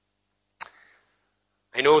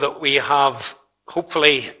I know that we have,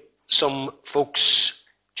 hopefully, some folks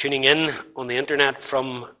tuning in on the internet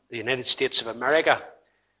from the United States of America.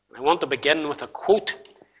 I want to begin with a quote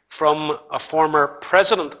from a former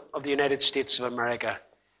president of the United States of America,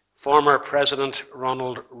 former President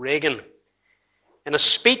Ronald Reagan. In a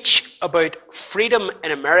speech about freedom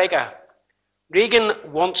in America, Reagan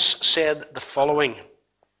once said the following: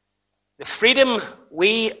 "The freedom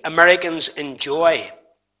we Americans enjoy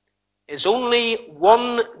is only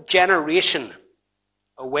one generation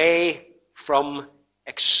away from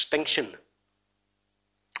extinction."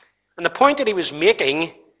 And the point that he was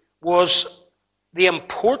making was the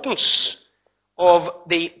importance of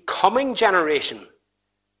the coming generation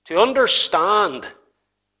to understand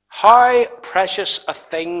how precious a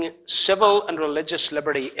thing civil and religious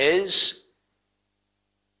liberty is,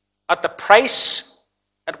 at the price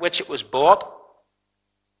at which it was bought,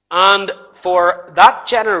 and for that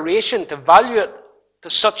generation to value it to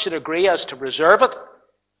such a degree as to preserve it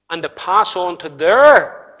and to pass on to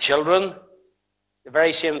their children the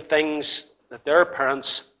very same things that their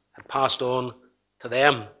parents had passed on to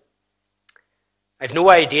them. I've no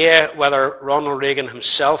idea whether Ronald Reagan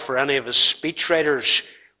himself or any of his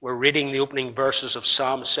speechwriters were reading the opening verses of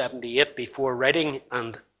Psalm 78 before writing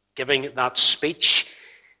and giving that speech,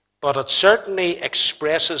 but it certainly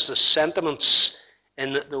expresses the sentiments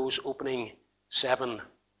in those opening 7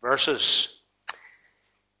 verses.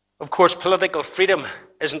 Of course, political freedom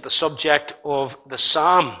isn't the subject of the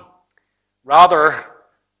psalm. Rather,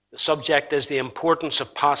 the subject is the importance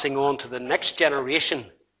of passing on to the next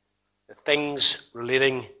generation the things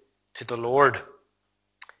relating to the Lord.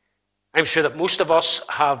 I'm sure that most of us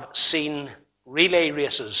have seen relay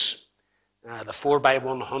races, the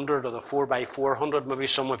 4x100 or the 4x400. Maybe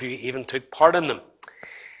some of you even took part in them.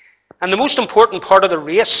 And the most important part of the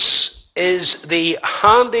race is the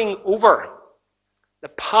handing over, the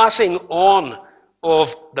passing on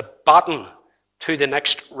of the baton to the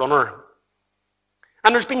next runner.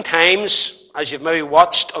 And there's been times, as you've maybe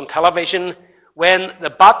watched on television, when the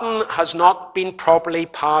baton has not been properly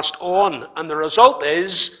passed on. And the result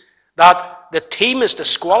is that the team is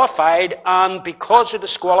disqualified, and because they're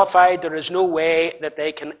disqualified, there is no way that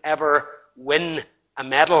they can ever win a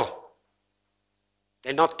medal.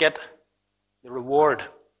 They not get the reward.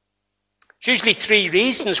 There's usually 3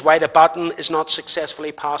 reasons why the baton is not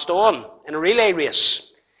successfully passed on in a relay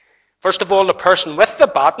race. First of all, the person with the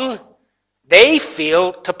baton, they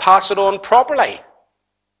fail to pass it on properly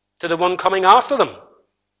to the one coming after them.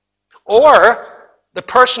 Or the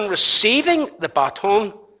person receiving the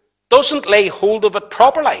baton doesn't lay hold of it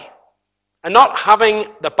properly. And not having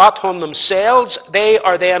the baton themselves, they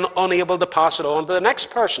are then unable to pass it on to the next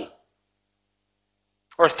person.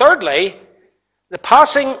 Or thirdly, the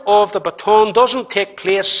passing of the baton doesn't take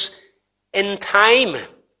place in time.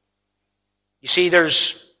 You see,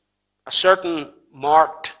 there's a certain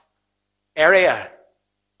marked area,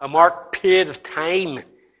 a marked period of time,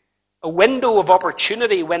 a window of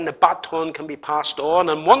opportunity when the baton can be passed on.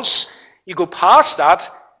 And once you go past that,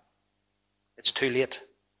 it's too late.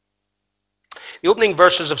 The opening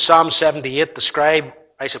verses of Psalm 78 describe,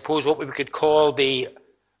 I suppose, what we could call the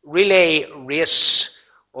relay race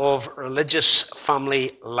of religious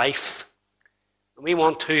family life. And we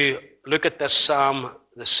want to look at this psalm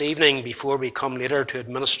this evening before we come later to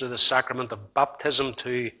administer the sacrament of baptism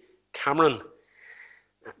to Cameron.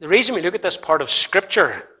 The reason we look at this part of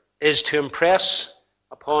Scripture is to impress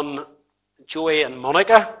upon Joey and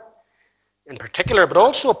Monica in particular, but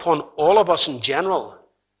also upon all of us in general,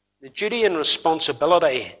 the duty and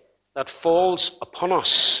responsibility that falls upon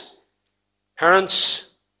us,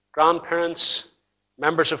 parents, grandparents,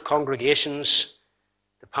 members of congregations,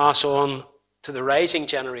 to pass on to the rising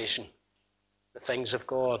generation the things of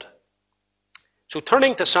God. So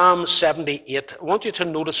turning to Psalm 78, I want you to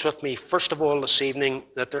notice with me, first of all this evening,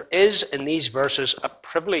 that there is in these verses a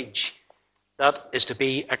privilege that is to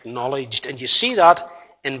be acknowledged. And you see that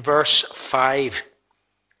in verse 5.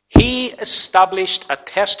 He established a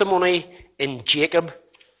testimony in Jacob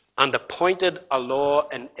and appointed a law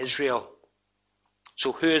in Israel.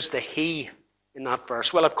 So who is the he in that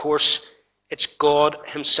verse? Well, of course, it's God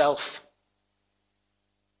himself.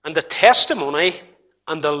 And the testimony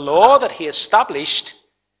and the law that he established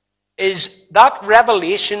is that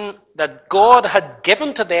revelation that God had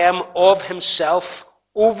given to them of himself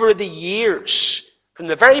over the years, from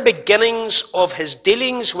the very beginnings of his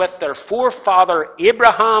dealings with their forefather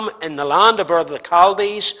Abraham in the land of Ur of the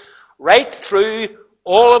Chaldees, right through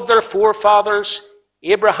all of their forefathers,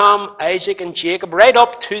 Abraham, Isaac, and Jacob, right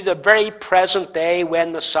up to the very present day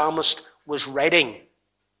when the psalmist was writing.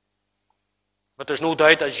 But there's no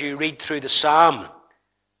doubt as you read through the psalm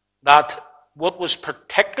that what was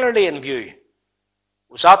particularly in view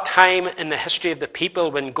was that time in the history of the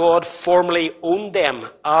people when God formally owned them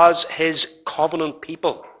as his covenant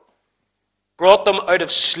people, brought them out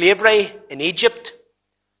of slavery in Egypt,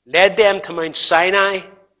 led them to Mount Sinai,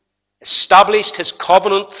 established his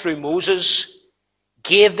covenant through Moses,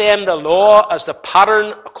 gave them the law as the pattern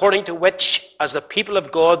according to which, as the people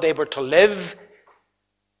of God, they were to live,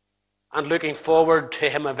 and looking forward to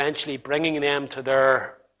him eventually bringing them to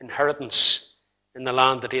their inheritance in the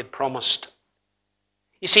land that he had promised.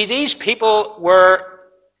 You see, these people were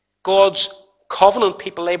God's covenant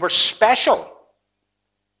people. They were special.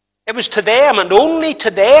 It was to them and only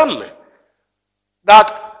to them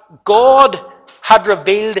that God had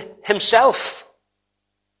revealed himself.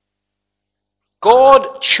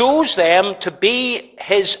 God chose them to be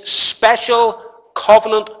his special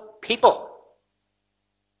covenant people.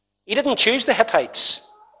 He didn't choose the Hittites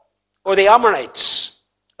or the Amorites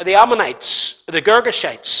or the Ammonites or the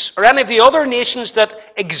Girgashites or any of the other nations that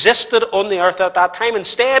existed on the earth at that time.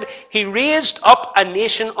 Instead, he raised up a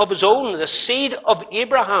nation of his own, the seed of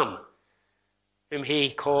Abraham, whom he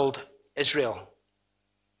called Israel.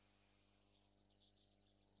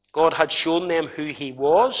 God had shown them who he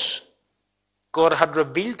was. God had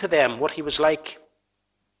revealed to them what he was like.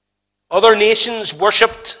 Other nations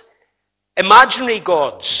worshipped imaginary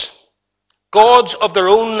gods, gods of their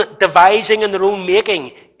own devising and their own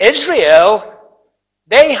making. Israel,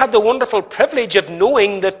 they had the wonderful privilege of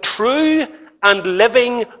knowing the true and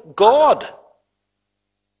living God.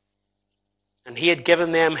 And he had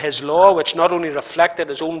given them his law, which not only reflected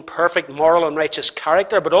his own perfect moral and righteous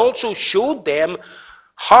character, but also showed them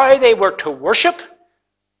how they were to worship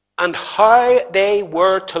and how they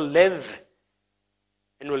were to live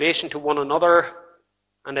in relation to one another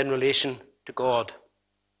and in relation to God.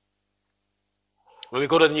 When we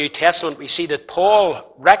go to the New Testament, we see that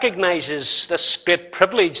Paul recognizes this great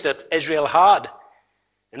privilege that Israel had.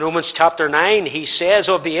 In Romans chapter 9, he says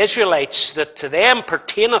of the Israelites that to them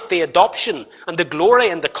pertaineth the adoption and the glory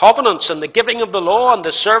and the covenants and the giving of the law and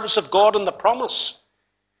the service of God and the promise.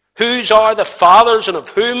 Whose are the fathers, and of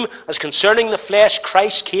whom, as concerning the flesh,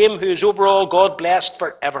 Christ came, who is over all God blessed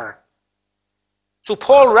forever. So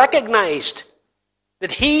Paul recognized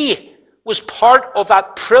that he was part of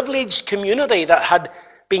that privileged community that had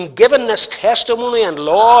been given this testimony and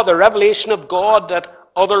law, the revelation of God that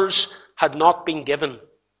others had not been given.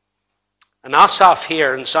 And Asaph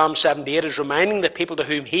here in Psalm 78 is reminding the people to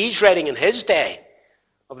whom he's writing in his day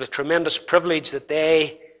of the tremendous privilege that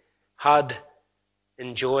they had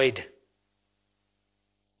enjoyed.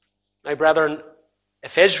 Now, brethren,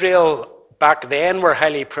 if Israel back then were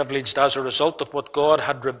highly privileged as a result of what God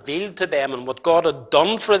had revealed to them and what God had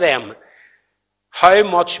done for them, how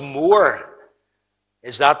much more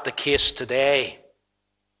is that the case today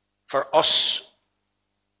for us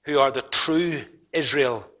who are the true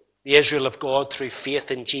Israel, the Israel of God through faith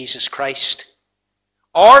in Jesus Christ?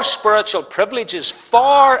 Our spiritual privileges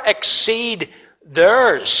far exceed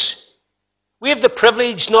theirs. We have the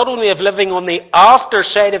privilege not only of living on the after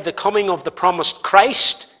side of the coming of the promised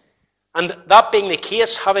Christ, and that being the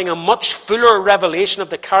case, having a much fuller revelation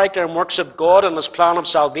of the character and works of God and his plan of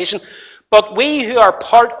salvation, but we who are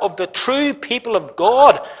part of the true people of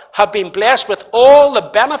God have been blessed with all the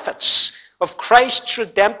benefits of Christ's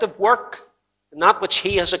redemptive work and that which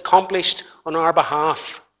he has accomplished on our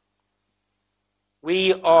behalf.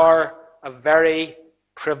 We are a very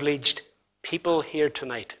privileged people here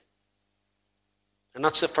tonight. And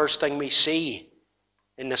that's the first thing we see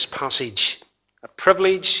in this passage. A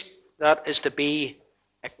privilege that is to be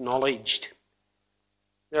acknowledged.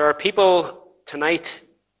 There are people tonight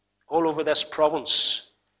all over this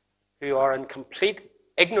province who are in complete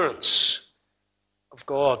ignorance of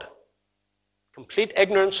God. Complete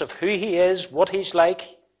ignorance of who he is, what he's like,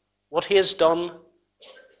 what he has done.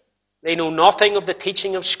 They know nothing of the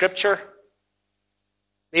teaching of Scripture.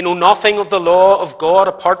 They know nothing of the law of God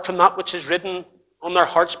apart from that which is written on their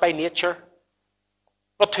hearts by nature.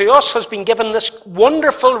 But to us has been given this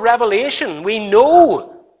wonderful revelation. We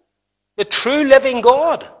know the true living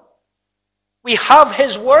God. We have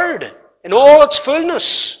his word in all its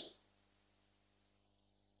fullness.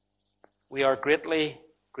 We are greatly,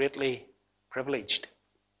 greatly privileged.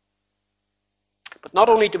 But not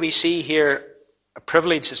only do we see here a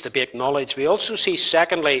privilege that's to be acknowledged, we also see,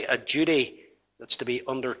 secondly, a duty that's to be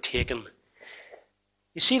undertaken.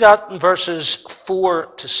 You see that in verses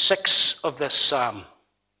 4 to 6 of this psalm.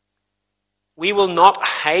 We will not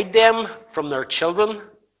hide them from their children,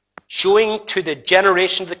 showing to the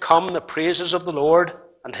generation to come the praises of the Lord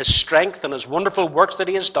and his strength and his wonderful works that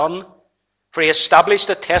he has done. For he established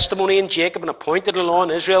a testimony in Jacob and appointed a law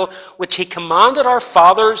in Israel, which he commanded our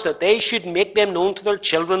fathers that they should make them known to their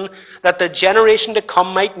children, that the generation to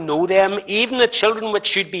come might know them, even the children which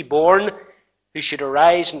should be born, who should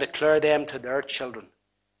arise and declare them to their children.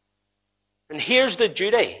 And here's the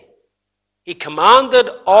duty. He commanded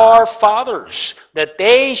our fathers that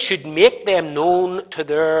they should make them known to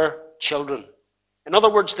their children. In other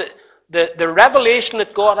words, the revelation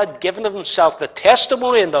that God had given of himself, the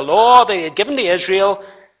testimony and the law that he had given to Israel,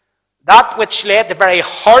 that which lay at the very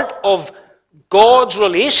heart of God's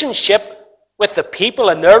relationship with the people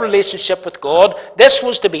and their relationship with God, this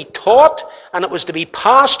was to be taught and it was to be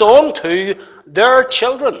passed on to their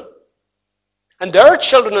children. And their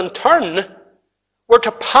children in turn were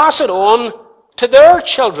to pass it on to their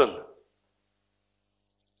children.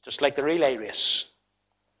 Just like the relay race.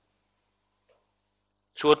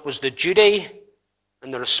 So it was the duty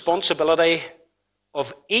and the responsibility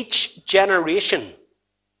of each generation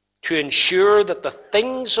to ensure that the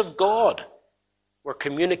things of God were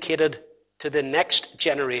communicated to the next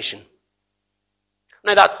generation.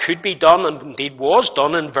 Now that could be done, and indeed was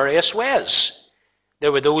done, in various ways.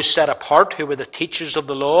 There were those set apart who were the teachers of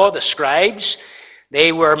the law, the scribes.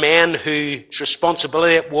 They were men whose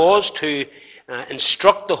responsibility it was to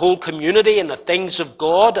instruct the whole community in the things of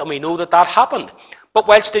God, and we know that that happened. But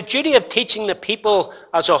whilst the duty of teaching the people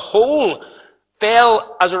as a whole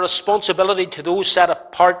fell as a responsibility to those set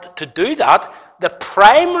apart to do that, the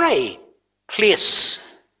primary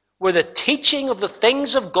place where the teaching of the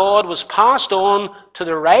things of God was passed on to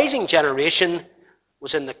the rising generation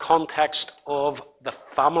was in the context of the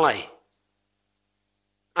family.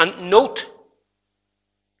 And note,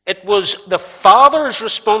 it was the father's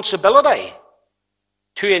responsibility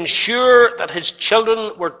to ensure that his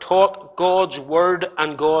children were taught God's word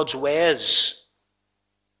and God's ways.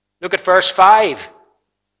 Look at verse 5.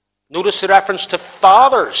 Notice the reference to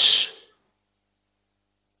fathers.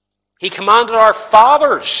 He commanded our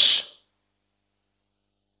fathers.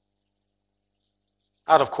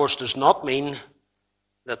 That, of course, does not mean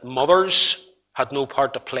that mothers had no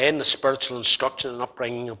part to play in the spiritual instruction and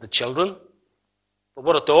upbringing of the children. But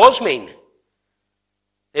what it does mean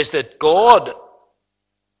is that God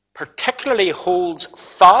particularly holds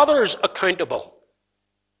fathers accountable.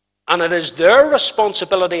 And it is their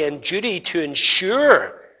responsibility and duty to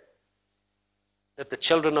ensure that the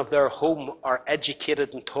children of their home are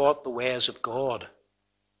educated and taught the ways of God.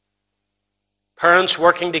 Parents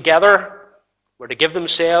working together were to give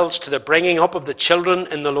themselves to the bringing up of the children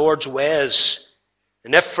in the Lord's ways.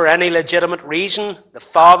 And if for any legitimate reason the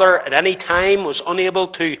father at any time was unable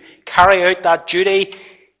to carry out that duty,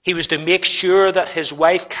 he was to make sure that his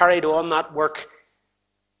wife carried on that work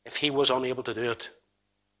if he was unable to do it.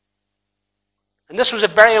 And this was a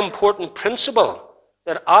very important principle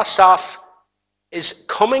that Asaph is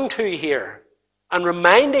coming to here and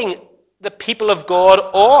reminding the people of God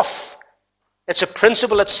of. It's a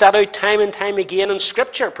principle that's set out time and time again in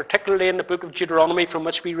Scripture, particularly in the book of Deuteronomy from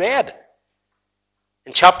which we read.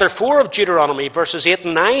 In chapter 4 of Deuteronomy, verses 8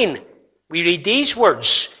 and 9, we read these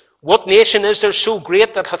words: "What nation is there so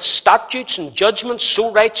great that hath statutes and judgments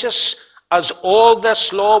so righteous as all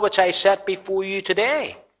this law which I set before you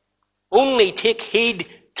today? Only take heed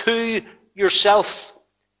to yourself,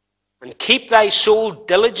 and keep thy soul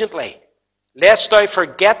diligently, lest thou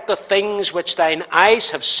forget the things which thine eyes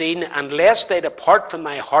have seen, and lest they depart from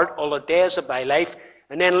thy heart all the days of thy life."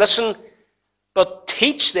 And then listen, "But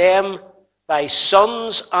teach them thy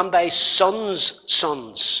sons and thy sons'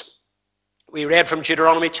 sons." We read from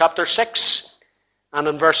Deuteronomy chapter 6, and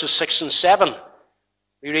in verses 6 and 7,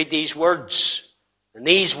 we read these words: "And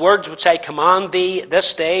these words which I command thee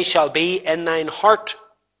this day shall be in thine heart."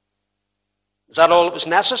 Is that all it was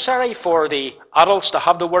necessary for the adults to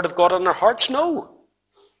have the word of God in their hearts? No.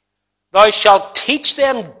 "Thou shalt teach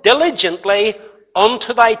them diligently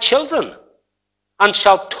unto thy children, and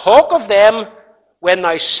shalt talk of them when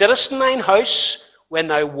thou sittest in thine house, when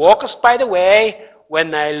thou walkest by the way,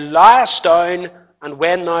 when thou liest down, and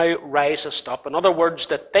when thou risest up." In other words,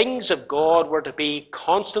 the things of God were to be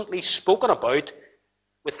constantly spoken about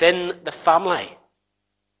within the family.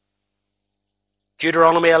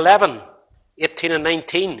 Deuteronomy 11, 18 and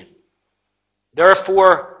 19.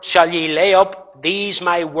 "Therefore shall ye lay up these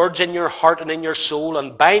my words in your heart and in your soul,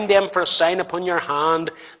 and bind them for a sign upon your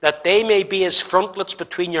hand, that they may be as frontlets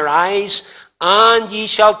between your eyes, and ye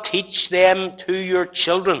shall teach them to your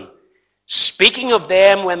children, speaking of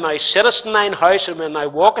them when thou sittest in thine house, and when thou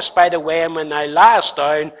walkest by the way, and when thou liest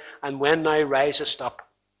down, and when thou risest up."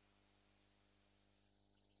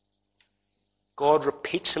 God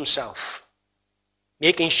repeats himself,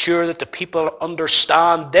 making sure that the people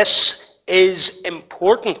understand this is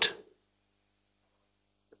important.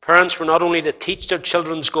 The parents were not only to teach their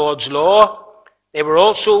children God's law, they were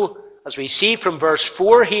also, as we see from verse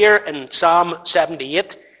 4 here in Psalm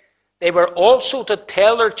 78, they were also to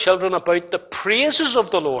tell their children about the praises of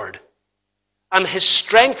the Lord and his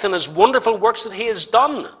strength and his wonderful works that he has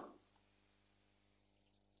done.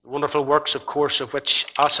 The wonderful works, of course, of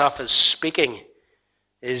which Asaph is speaking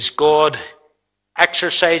is God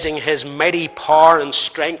exercising his mighty power and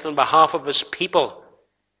strength on behalf of his people.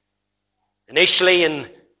 Initially in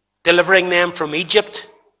delivering them from Egypt,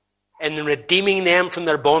 in redeeming them from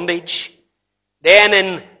their bondage, then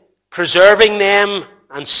in preserving them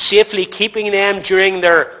and safely keeping them during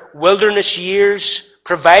their wilderness years,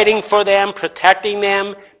 providing for them, protecting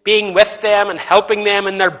them, being with them and helping them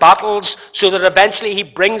in their battles so that eventually he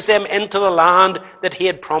brings them into the land that he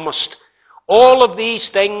had promised. All of these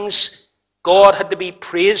things God had to be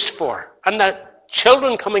praised for. And the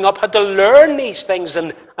children coming up had to learn these things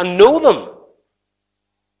and know them.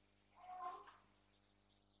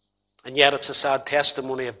 And yet it's a sad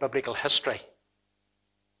testimony of biblical history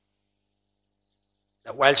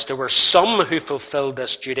that whilst there were some who fulfilled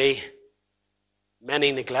this duty,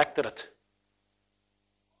 many neglected it.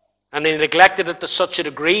 And they neglected it to such a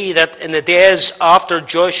degree that in the days after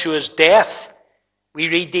Joshua's death, we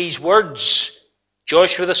read these words: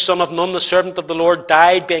 Joshua the son of Nun, the servant of the Lord,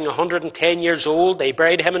 died being 110 years old. They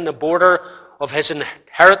buried him in the border of his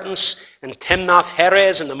inheritance in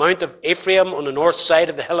Timnath-Heres in the mount of Ephraim on the north side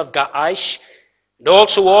of the hill of Gaash. And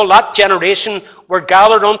also all that generation were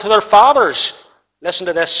gathered unto their fathers. Listen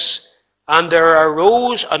to this. And there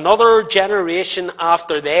arose another generation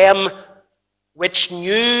after them, which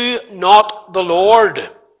knew not the Lord,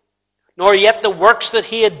 nor yet the works that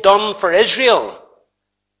he had done for Israel.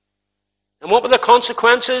 And what were the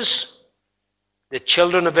consequences? The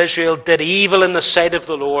children of Israel did evil in the sight of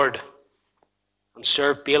the Lord, and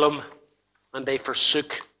served Balaam, and they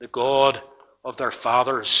forsook the God of their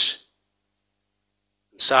fathers.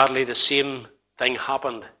 And sadly, the same thing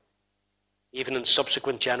happened even in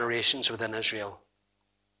subsequent generations within Israel.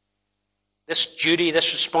 This duty,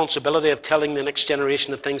 this responsibility of telling the next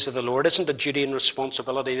generation the things of the Lord isn't a duty and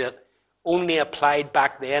responsibility that only applied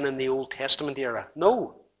back then in the Old Testament era.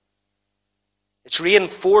 No. It's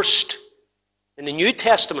reinforced in the New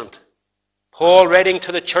Testament. Paul writing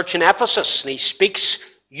to the church in Ephesus, and he speaks,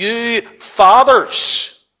 "You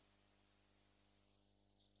fathers,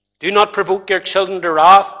 do not provoke your children to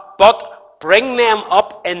wrath, but bring them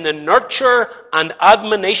up in the nurture and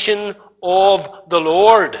admonition of the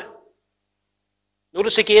Lord."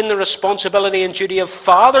 Notice again the responsibility and duty of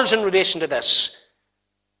fathers in relation to this.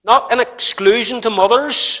 Not an exclusion to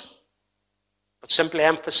mothers, but simply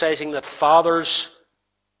emphasizing that fathers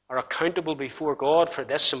are accountable before God for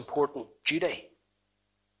this important duty.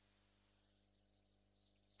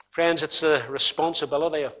 Friends, it's the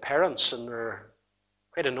responsibility of parents, and there are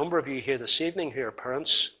quite a number of you here this evening who are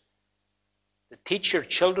parents, to teach your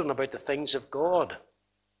children about the things of God.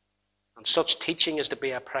 And such teaching is to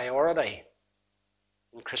be a priority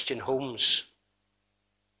in Christian homes.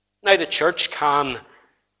 Now, the church can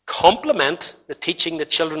complement the teaching that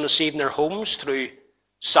children receive in their homes through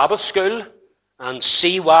Sabbath school and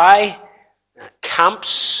CY,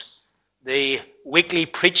 camps, the weekly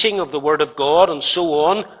preaching of the Word of God, and so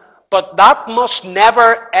on. But that must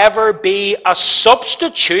never, ever be a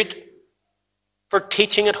substitute for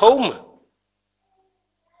teaching at home.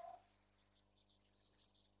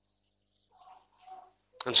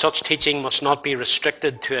 And such teaching must not be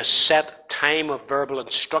restricted to a set time of verbal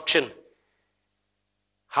instruction,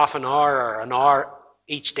 half an hour or an hour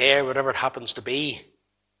each day, or whatever it happens to be.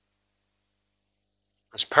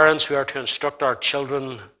 As parents, we are to instruct our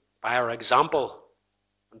children by our example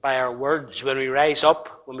and by our words. When we rise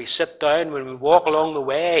up, when we sit down, when we walk along the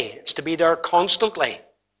way, it's to be there constantly.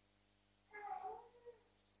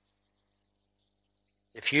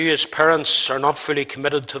 If you as parents are not fully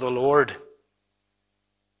committed to the Lord,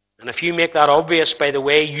 and if you make that obvious by the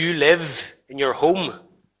way you live in your home,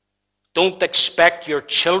 don't expect your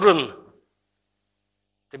children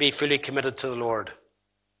to be fully committed to the Lord.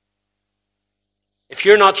 If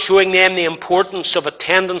you're not showing them the importance of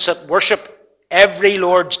attendance at worship every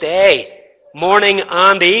Lord's Day, morning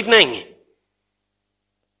and evening,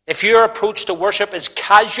 if your approach to worship is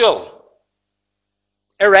casual,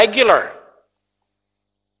 irregular,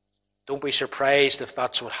 don't be surprised if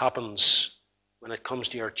that's what happens when it comes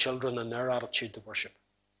to your children and their attitude to worship.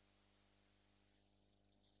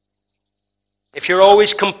 If you're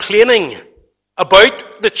always complaining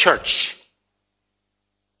about the church,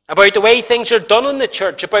 about the way things are done in the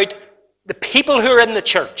church, about the people who are in the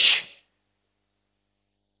church,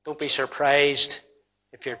 Don't be surprised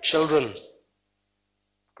if your children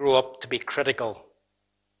grow up to be critical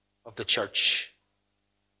of the church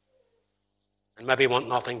and maybe want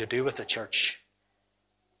nothing to do with the church.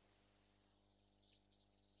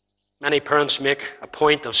 Many parents make a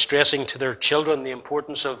point of stressing to their children the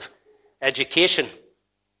importance of education.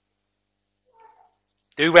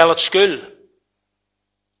 Do well at school.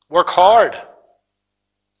 Work hard.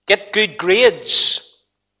 Get good grades.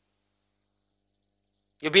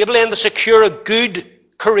 You'll be able to secure a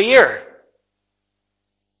good career.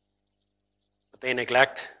 But they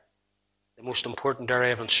neglect the most important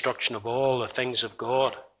area of instruction of all, the things of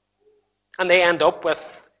God. And they end up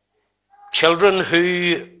with children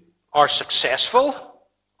who are successful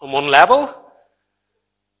on one level,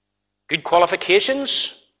 good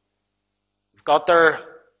qualifications, they've got their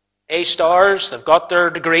A stars, they've got their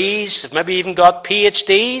degrees, they've maybe even got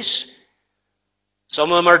PhDs.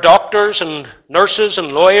 Some of them are doctors and nurses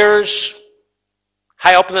and lawyers,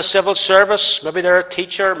 high up in the civil service. Maybe they're a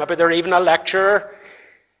teacher, maybe they're even a lecturer.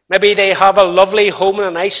 Maybe they have a lovely home and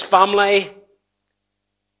a nice family.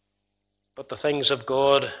 But the things of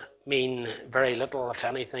God mean very little, if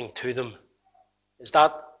anything, to them. Is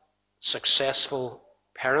that successful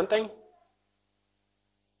parenting?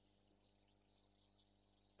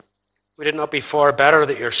 Would it not be far better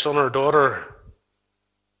that your son or daughter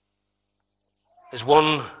is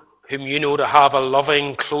one whom you know to have a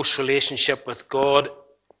loving, close relationship with God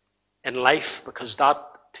in life? Because that,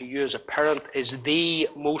 to you as a parent, is the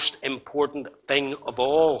most important thing of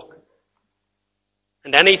all.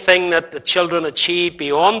 And anything that the children achieve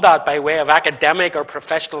beyond that by way of academic or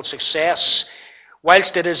professional success,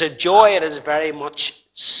 whilst it is a joy, it is very much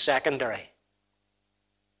secondary.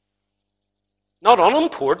 Not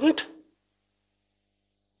unimportant,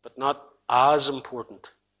 but not as important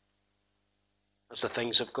as the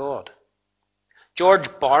things of God. George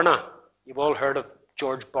Barna, you've all heard of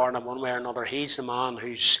George Barna one way or another. He's the man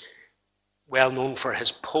who's well known for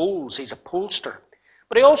his polls. He's a pollster.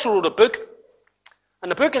 But he also wrote a book. And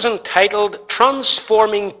the book is entitled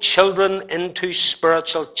Transforming Children into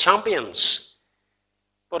Spiritual Champions.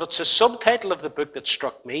 But it's a subtitle of the book that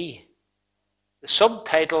struck me. The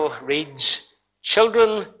subtitle reads,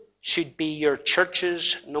 Children should be your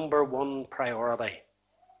church's number one priority.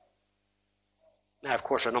 Now, of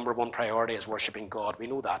course, our number one priority is worshipping God. We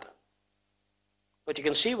know that. But you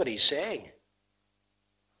can see what he's saying.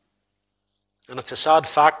 And it's a sad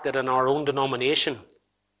fact that in our own denomination,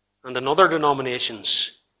 and in other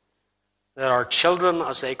denominations, that our children,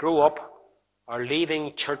 as they grow up, are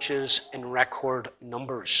leaving churches in record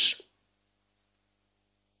numbers.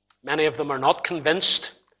 Many of them are not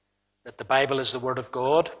convinced that the Bible is the Word of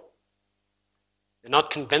God. They're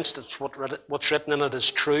not convinced that what's written in it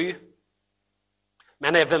is true.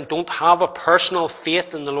 Many of them don't have a personal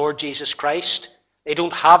faith in the Lord Jesus Christ. They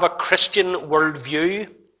don't have a Christian worldview.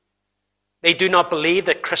 They do not believe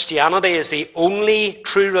that Christianity is the only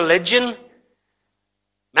true religion.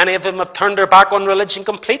 Many of them have turned their back on religion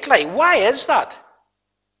completely. Why is that?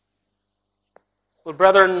 Well,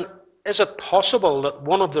 brethren, is it possible that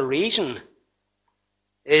one of the reasons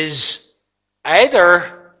is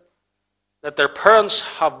either that their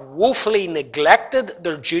parents have woefully neglected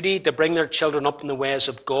their duty to bring their children up in the ways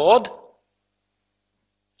of God,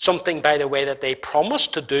 something, by the way, that they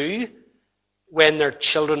promised to do when their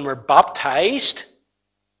children were baptized,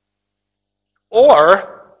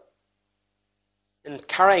 or in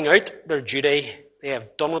carrying out their duty, they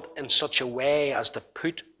have done it in such a way as to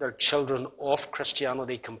put their children off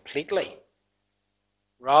Christianity completely,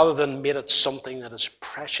 rather than made it something that is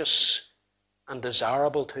precious and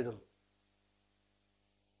desirable to them.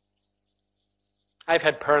 I've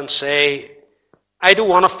had parents say, I don't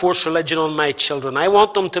want to force religion on my children. I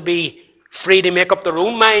want them to be free to make up their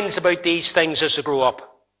own minds about these things as they grow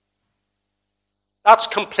up. That's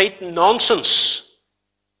complete nonsense.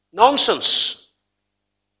 Nonsense.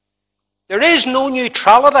 There is no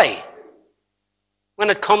neutrality when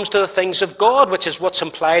it comes to the things of God, which is what's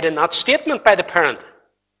implied in that statement by the parent.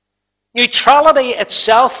 Neutrality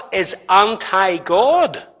itself is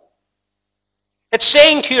anti-God. It's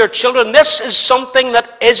saying to your children, this is something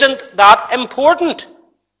that isn't that important.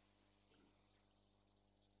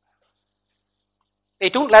 They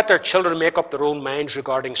don't let their children make up their own minds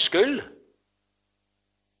regarding school.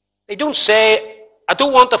 They don't say, I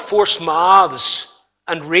don't want to force maths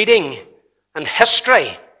and reading and history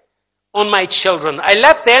on my children. I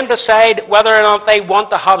let them decide whether or not they want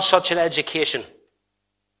to have such an education.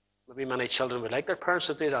 Maybe many children would like their parents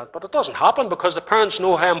to do that, but it doesn't happen because the parents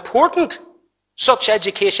know how important such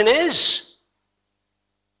education is.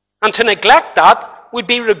 And to neglect that would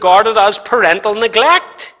be regarded as parental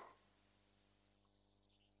neglect.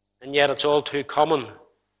 And yet it's all too common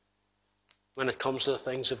when it comes to the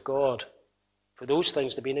things of God for those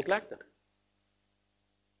things to be neglected.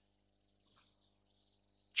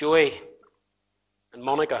 Joey and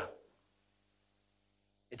Monica,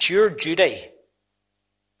 it's your duty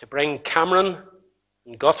to bring Cameron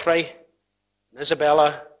and Guthrie and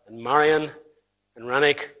Isabella and Marion and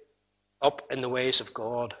Rannick up in the ways of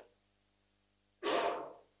God.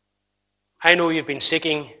 I know you've been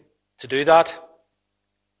seeking to do that.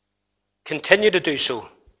 Continue to do so.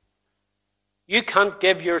 You can't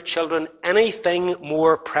give your children anything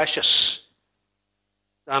more precious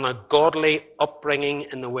than a godly upbringing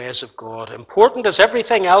in the ways of God. Important as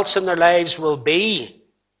everything else in their lives will be,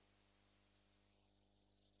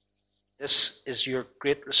 this is your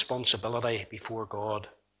great responsibility before God.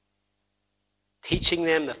 Teaching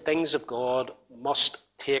them the things of God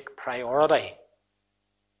must take priority.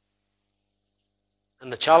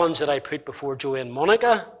 And the challenge that I put before Joey and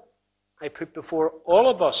Monica, I put before all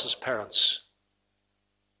of us as parents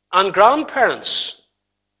and grandparents.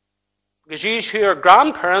 Because you who are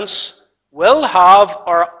grandparents will have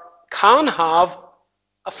or can have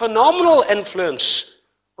a phenomenal influence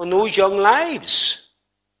on those young lives.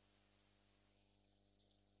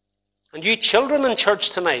 And you children in church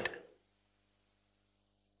tonight,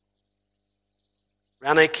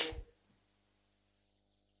 Rannick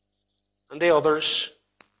and the others,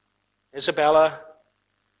 Isabella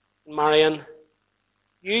and Marion,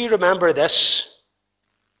 you remember this.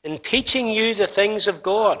 In teaching you the things of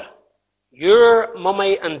God, your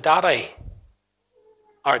mummy and daddy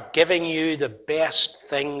are giving you the best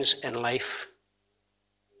things in life.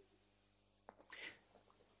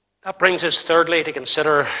 That brings us thirdly to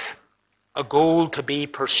consider a goal to be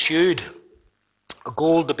pursued. A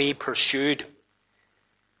goal to be pursued.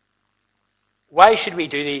 Why should we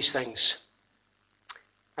do these things?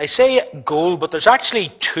 I say goal, but there's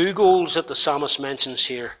actually two goals that the psalmist mentions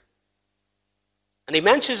here. And he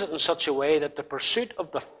mentions it in such a way that the pursuit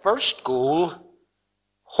of the first goal,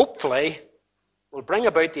 hopefully, will bring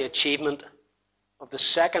about the achievement of the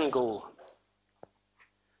second goal.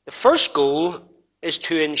 The first goal is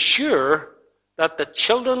to ensure that the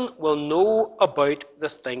children will know about the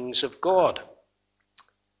things of God.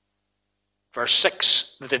 Verse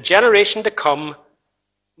 6, that the generation to come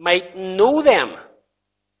might know them,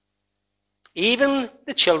 even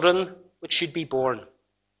the children which should be born,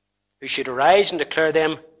 who should arise and declare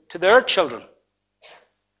them to their children.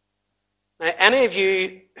 Now, any of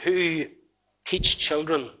you who teach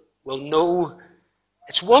children will know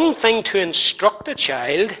it's one thing to instruct a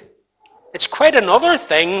child, it's quite another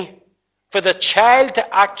thing for the child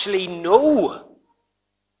to actually know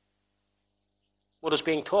what is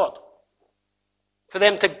being taught. For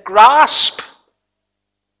them to grasp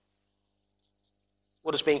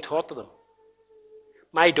what is being taught to them.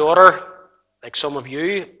 My daughter, like some of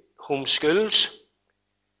you, homeschools,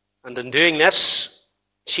 and in doing this,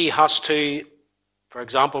 she has to, for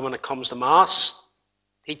example, when it comes to Mass,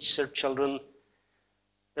 teach their children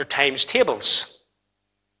their times tables.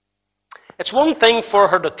 It's one thing for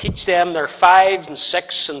her to teach them their 5 and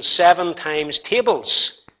 6 and 7 times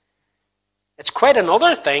tables. It's quite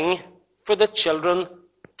another thing for the children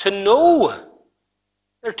to know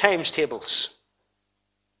their times tables,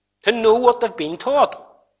 to know what they've been taught.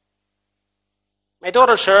 My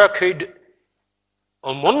daughter Sarah could,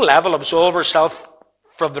 on one level, absolve herself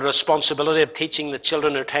from the responsibility of teaching the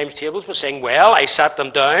children their times tables by saying, well, I sat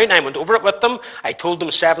them down, I went over it with them, I told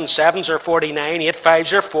them 7 sevens are 49, 8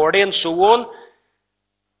 fives are 40, and so on.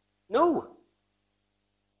 No.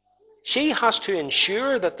 She has to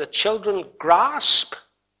ensure that the children grasp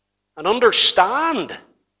and understand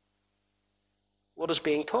what is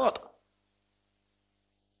being taught.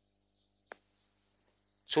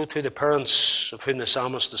 So to the parents of whom the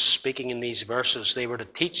psalmist is speaking in these verses, they were to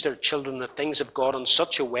teach their children the things of God in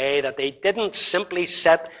such a way that they didn't simply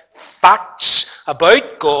set facts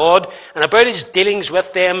about God and about his dealings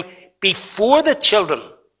with them before the children,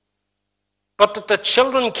 but that the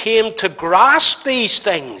children came to grasp these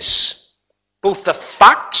things, both the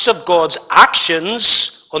facts of God's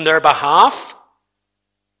actions on their behalf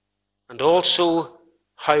and also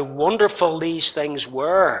how wonderful these things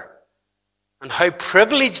were, and how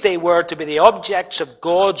privileged they were to be the objects of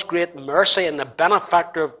God's great mercy and the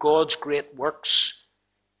benefactor of God's great works.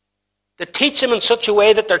 To teach them in such a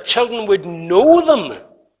way that their children would know them,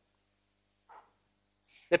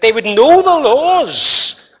 that they would know the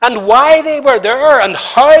laws and why they were there and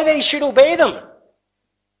how they should obey them,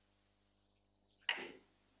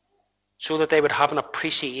 so that they would have an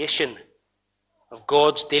appreciation of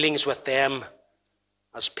God's dealings with them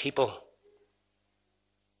as people.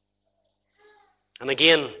 And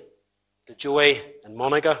again, to Joey and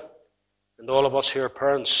Monica and all of us who are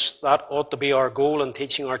parents, that ought to be our goal in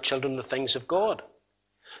teaching our children the things of God.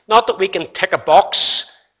 Not that we can tick a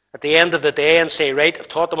box at the end of the day and say, right, I've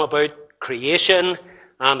taught them about creation,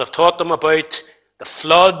 and I've taught them about the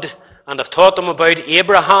flood, and I've taught them about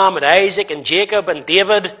Abraham and Isaac and Jacob and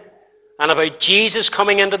David, and about Jesus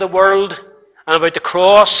coming into the world, and about the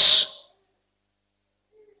cross.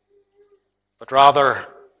 But rather,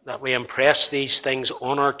 that we impress these things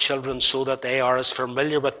on our children so that they are as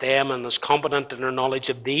familiar with them and as competent in their knowledge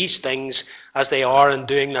of these things as they are in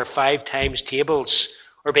doing their 5 times tables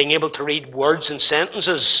or being able to read words and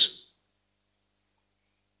sentences.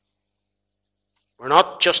 We're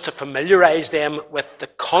not just to familiarize them with the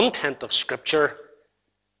content of Scripture,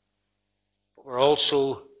 but we're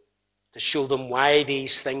also to show them why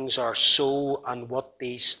these things are so and what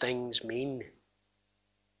these things mean.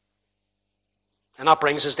 And that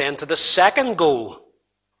brings us then to the second goal,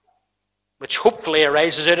 which hopefully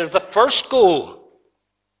arises out of the first goal.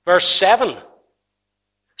 Verse 7.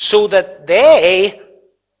 So that they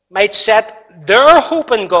might set their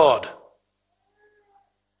hope in God.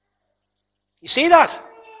 You see that?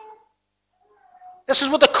 This is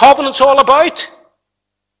what the covenant's all about.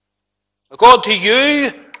 God to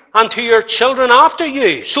you and to your children after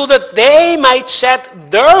you, so that they might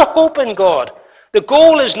set their hope in God. The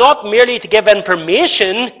goal is not merely to give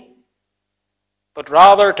information, but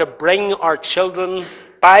rather to bring our children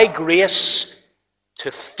by grace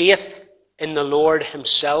to faith in the Lord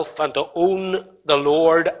Himself and to own the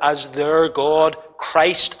Lord as their God,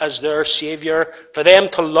 Christ as their Saviour, for them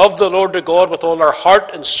to love the Lord their God with all their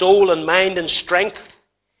heart and soul and mind and strength.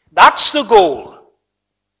 That's the goal.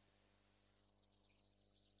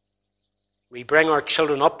 We bring our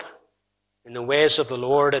children up in the ways of the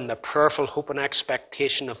Lord in the prayerful hope and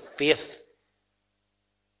expectation of faith,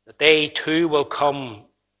 that they too will come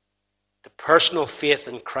to personal faith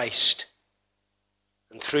in Christ,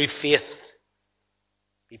 and through faith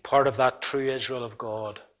be part of that true Israel of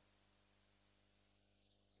God.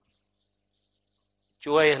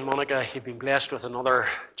 Joy and Monica, you've been blessed with another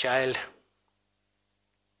child,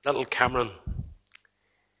 little Cameron.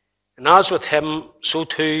 And as with him, so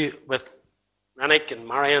too with Rennick and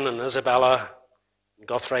Marion and Isabella and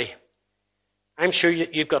Guthrie. I'm sure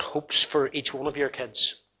you've got hopes for each one of your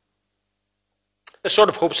kids. The sort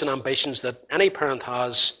of hopes and ambitions that any parent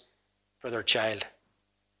has for their child.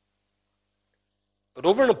 But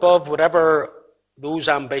over and above whatever those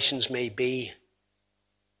ambitions may be,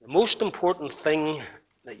 the most important thing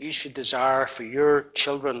that you should desire for your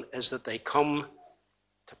children is that they come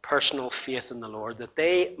to personal faith in the Lord, that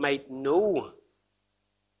they might know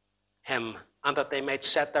Him and that they might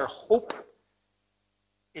set their hope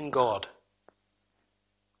in God.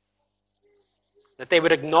 That they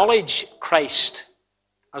would acknowledge Christ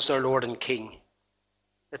as their Lord and King.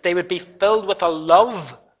 That they would be filled with a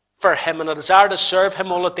love for Him and a desire to serve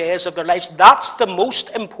Him all the days of their lives. That's the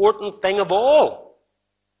most important thing of all.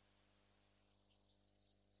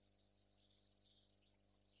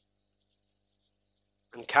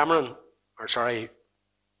 And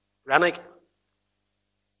Rennick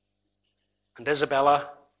and Isabella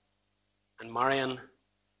and Marion,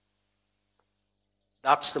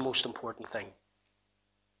 that's the most important thing.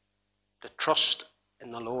 To trust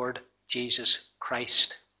in the Lord Jesus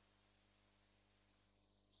Christ.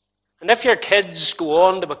 And if your kids go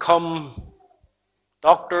on to become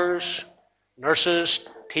doctors, nurses,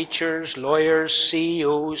 teachers, lawyers,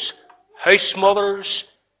 CEOs, house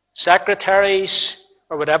mothers, secretaries,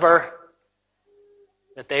 or whatever,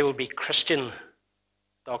 that they will be Christian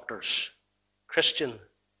doctors, Christian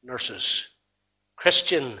nurses,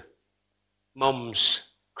 Christian mums,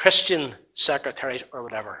 Christian secretaries, or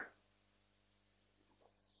whatever.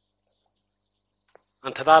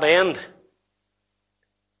 And to that end,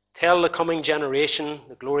 tell the coming generation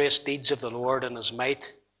the glorious deeds of the Lord and His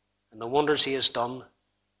might and the wonders He has done,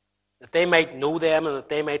 that they might know them and that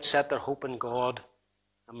they might set their hope in God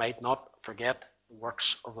and might not forget the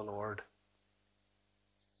works of the Lord.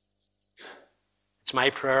 It's my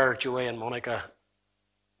prayer, Joey and Monica,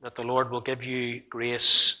 that the Lord will give you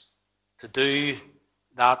grace to do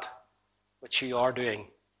that which you are doing,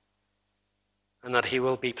 and that He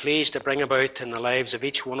will be pleased to bring about in the lives of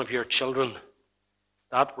each one of your children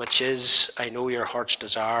that which is, I know, your heart's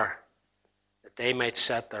desire, that they might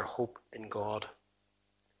set their hope in God.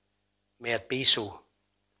 May it be so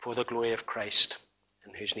for the glory of Christ,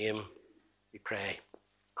 in whose name we pray.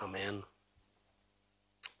 Amen.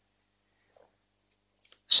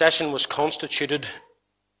 The session was constituted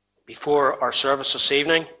before our service this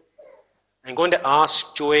evening, I'm going to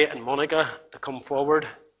ask Joey and Monica to come forward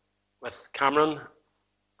with Cameron,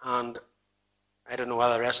 and I don't know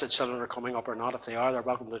whether the rest of the children are coming up or not. If they are, they're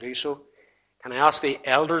welcome to do so. Can I ask the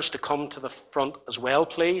elders to come to the front as well,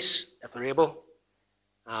 please, if they're able?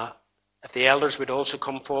 If the elders would also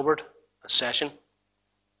come forward, a session.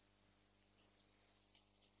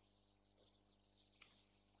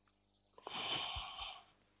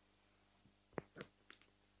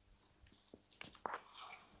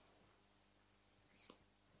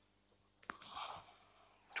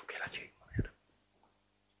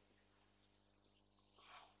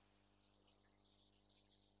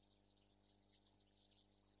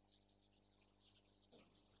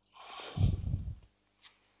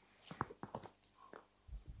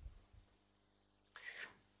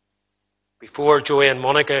 Before Joey and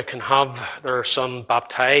Monica can have their son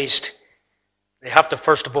baptized, they have to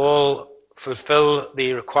first of all fulfill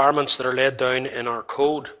the requirements that are laid down in our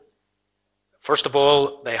code. First of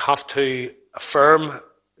all, they have to affirm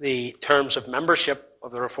the terms of membership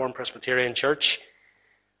of the Reformed Presbyterian Church.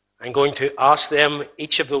 I'm going to ask them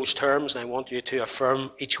each of those terms, and I want you to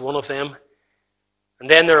affirm each one of them. And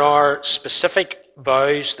then there are specific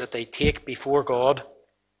vows that they take before God,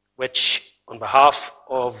 which on behalf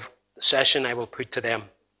of the session I will put to them.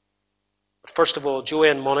 But first of all, Joey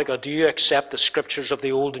and Monica, do you accept the scriptures of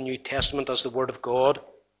the Old and New Testament as the Word of God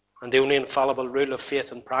and the only infallible rule of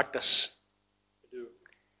faith and practice? I do.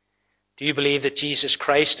 Do you believe that Jesus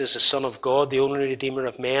Christ is the Son of God, the only Redeemer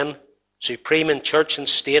of men, supreme in church and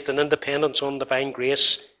state and independence on divine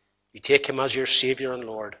grace? You take him as your Saviour and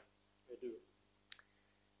Lord. I do.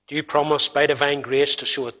 Do you promise by divine grace to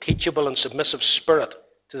show a teachable and submissive spirit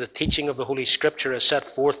to the teaching of the Holy Scripture as set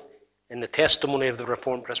forth in the testimony of the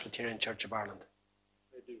Reformed Presbyterian Church of Ireland?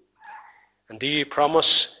 I do. And do you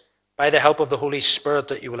promise, by the help of the Holy Spirit,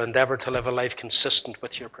 that you will endeavour to live a life consistent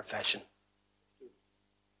with your profession? I do.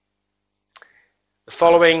 The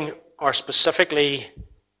following are specifically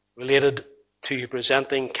related to you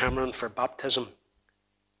presenting Cameron for baptism.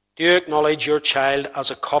 Do you acknowledge your child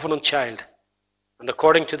as a covenant child? And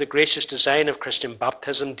according to the gracious design of Christian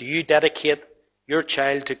baptism, do you dedicate your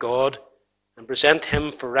child to God and present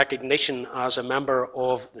him for recognition as a member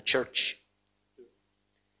of the church?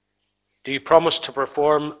 Do you promise to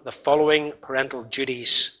perform the following parental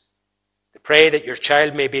duties? To pray that your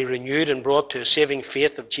child may be renewed and brought to a saving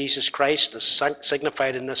faith of Jesus Christ as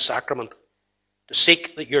signified in this sacrament. To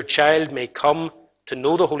seek that your child may come to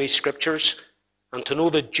know the Holy Scriptures and to know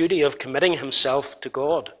the duty of committing himself to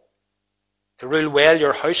God. To rule well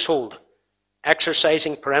your household,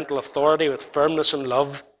 exercising parental authority with firmness and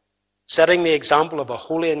love, setting the example of a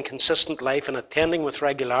holy and consistent life and attending with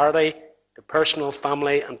regularity to personal,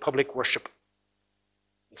 family and public worship.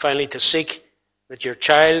 And finally, to seek that your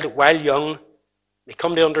child, while young, may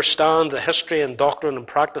come to understand the history and doctrine and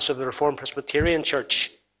practice of the Reformed Presbyterian Church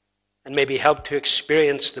and may be helped to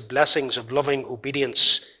experience the blessings of loving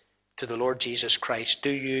obedience to the Lord Jesus Christ. Do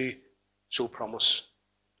you so promise?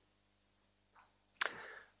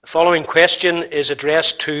 The following question is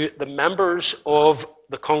addressed to the members of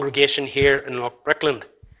the congregation here in Lough Brickland.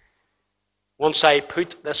 Once I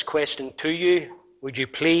put this question to you, would you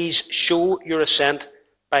please show your assent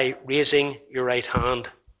by raising your right hand?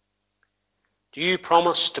 Do you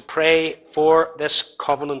promise to pray for this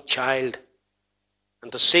covenant child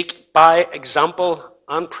and to seek by example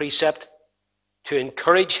and precept to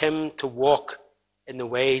encourage him to walk in the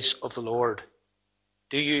ways of the Lord?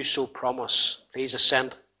 Do you so promise? Please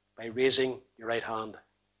assent by raising your right hand.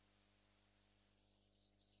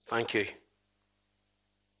 Thank you.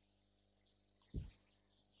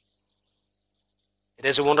 It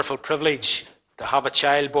is a wonderful privilege to have a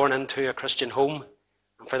child born into a Christian home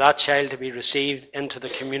and for that child to be received into the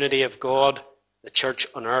community of God, the church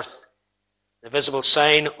on earth. The visible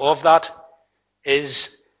sign of that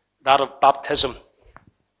is that of baptism.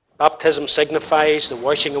 Baptism signifies the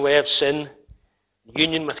washing away of sin,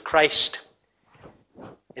 union with Christ.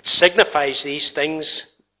 It signifies these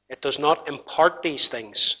things. It does not impart these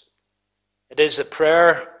things. It is the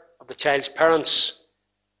prayer of the child's parents,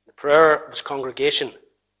 the prayer of his congregation,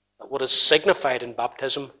 that what is signified in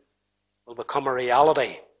baptism will become a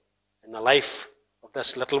reality in the life of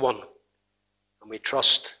this little one. And we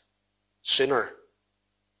trust sooner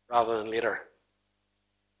rather than later.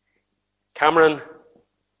 Cameron,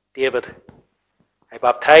 David, I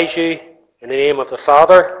baptize you in the name of the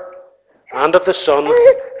Father, and of the Son,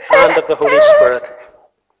 and of the Holy Spirit.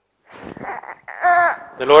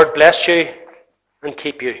 The Lord bless you and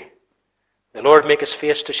keep you. The Lord make his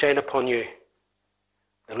face to shine upon you.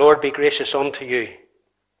 The Lord be gracious unto you.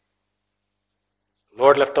 The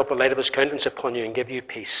Lord lift up the light of his countenance upon you and give you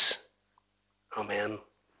peace. Amen.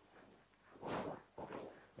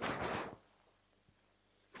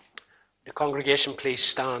 The congregation, please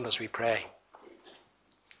stand as we pray.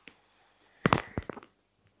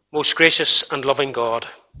 Most gracious and loving God,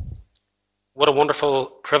 what a wonderful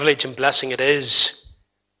privilege and blessing it is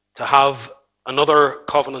to have another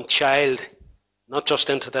covenant child, not just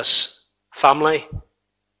into this family,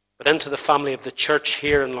 but into the family of the church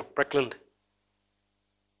here in Loughbrickland.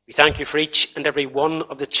 We thank you for each and every one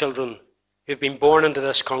of the children who have been born into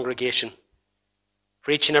this congregation,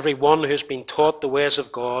 for each and every one who has been taught the ways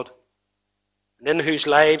of God, and in whose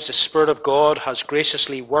lives the Spirit of God has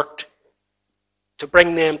graciously worked to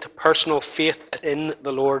bring them to personal faith in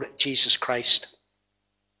the Lord Jesus Christ.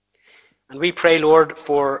 And we pray, Lord,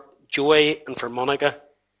 for Joy and for Monica,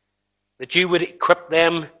 that you would equip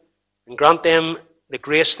them and grant them the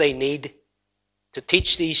grace they need to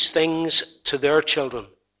teach these things to their children.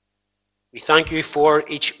 We thank you for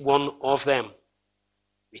each one of them.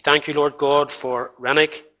 We thank you, Lord God, for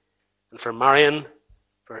Rennick and for Marion,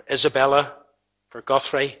 for Isabella, for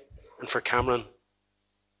Guthrie, and for Cameron.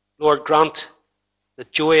 Lord, grant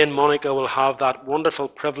that Joy and Monica will have that wonderful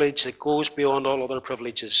privilege that goes beyond all other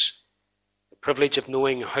privileges, the privilege of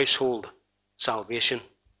knowing household salvation.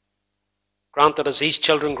 Grant that as these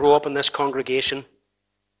children grow up in this congregation,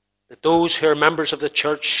 that those who are members of the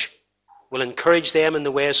church will encourage them in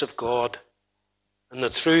the ways of God, and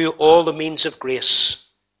that through all the means of grace,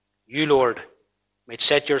 you, Lord, might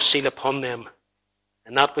set your seal upon them,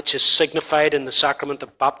 and that which is signified in the sacrament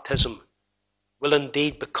of baptism will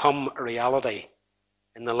indeed become a reality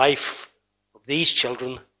in the life of these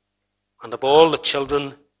children and of all the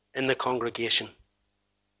children in the congregation.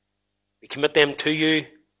 We commit them to you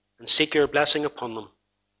and seek your blessing upon them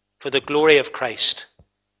for the glory of Christ,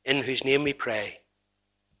 in whose name we pray.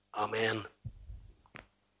 Amen.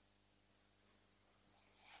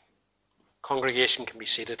 Congregation can be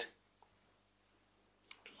seated.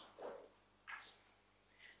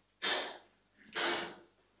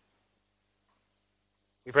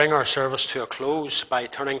 We bring our service to a close by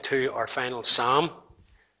turning to our final psalm.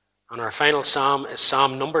 And our final psalm is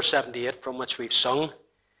Psalm number 78, from which we've sung.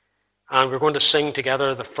 And we're going to sing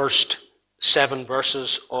together the first 7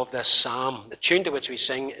 verses of this psalm. The tune to which we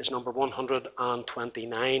sing is number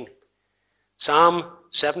 129. Psalm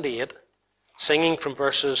 78, singing from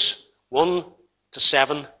verses 1 to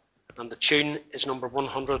 7, and the tune is number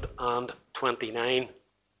 129.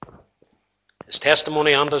 His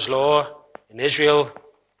testimony and his law in Israel.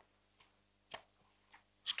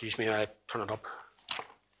 Excuse me, I turn it up.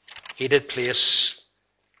 He did place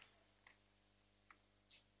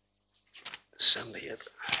 78.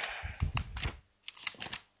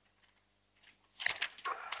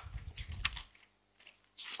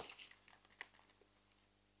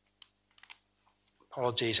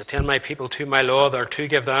 Apologies. Attend my people to my law, thereto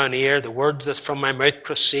give thou an ear. The words that from my mouth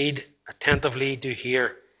proceed, attentively do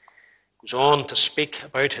hear. Goes on to speak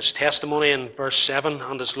about his testimony in verse 7,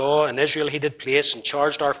 and his law in Israel he did place, and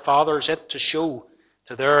charged our fathers it to show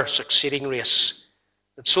to their succeeding race,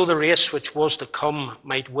 that so the race which was to come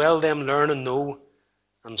might well them learn and know,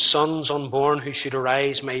 and sons unborn who should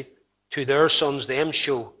arise might to their sons them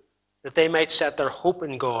show, that they might set their hope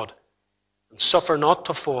in God, and suffer not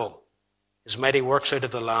to fall his mighty works out of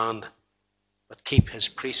the land, but keep his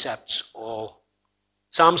precepts all.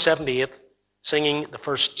 Psalm 78, singing the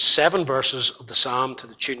first 7 verses of the psalm to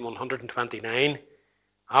the tune 129.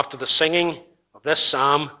 After the singing of this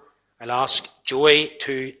psalm, I'll ask Joy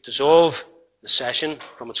to dissolve the session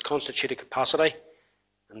from its constituted capacity,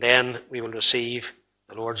 and then we will receive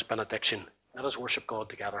the Lord's benediction. Let us worship God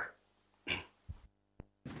together.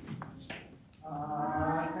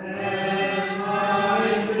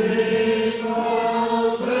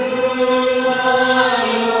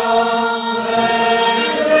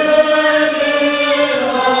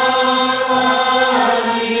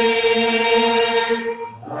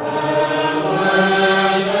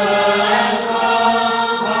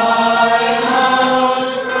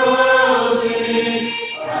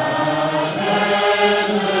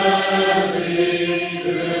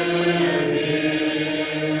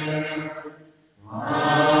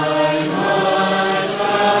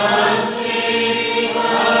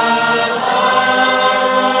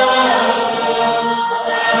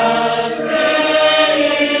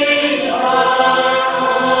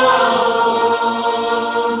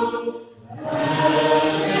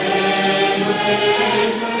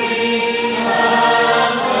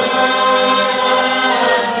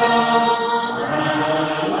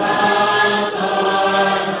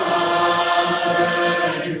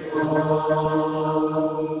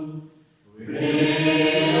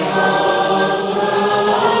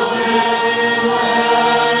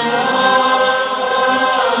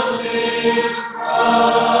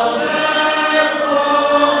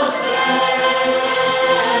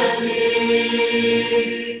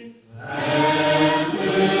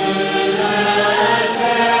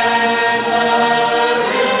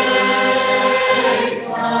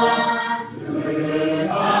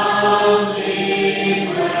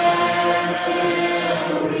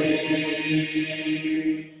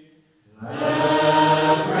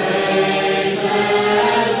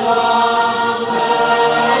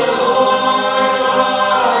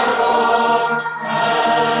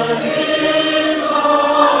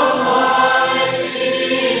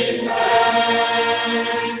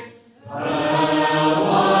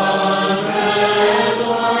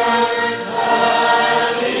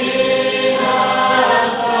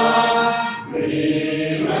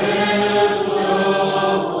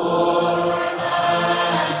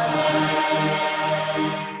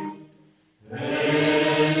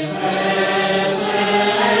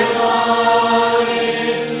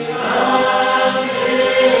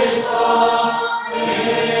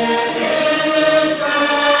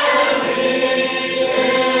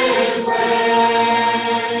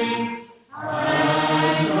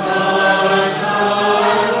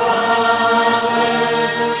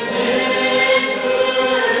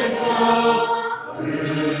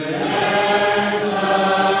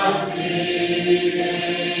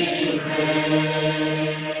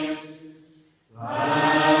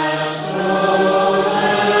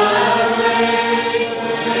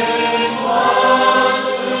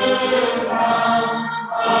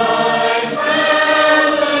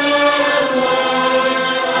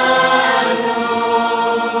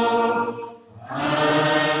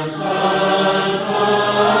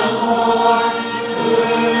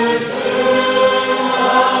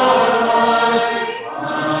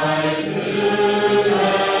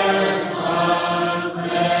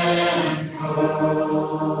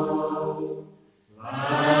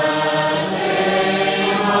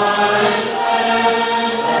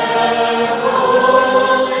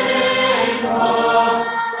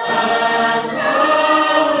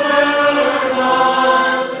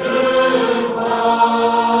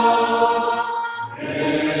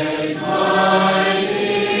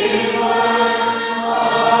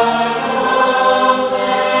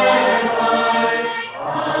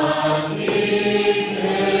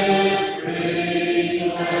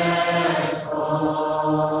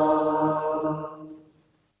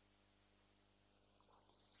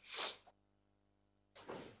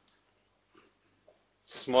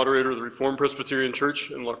 moderator of the Reformed Presbyterian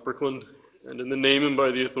Church in Loch Brickland, and in the name and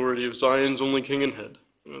by the authority of Zion's only King and Head,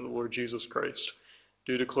 and the Lord Jesus Christ,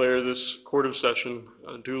 do declare this Court of Session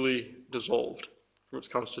duly dissolved from its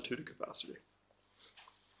constituted capacity.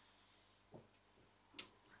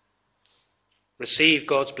 Receive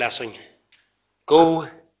God's blessing. Go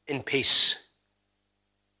in peace.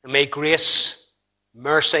 And may grace,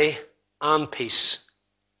 mercy, and peace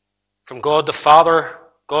from God the Father,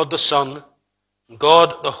 God the Son, and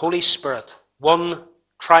God the Holy Spirit, one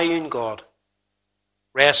triune God,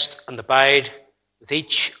 rest and abide with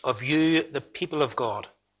each of you, the people of God,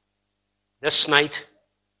 this night,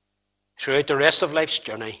 throughout the rest of life's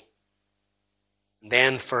journey, and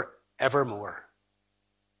then forevermore.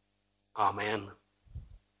 Amen.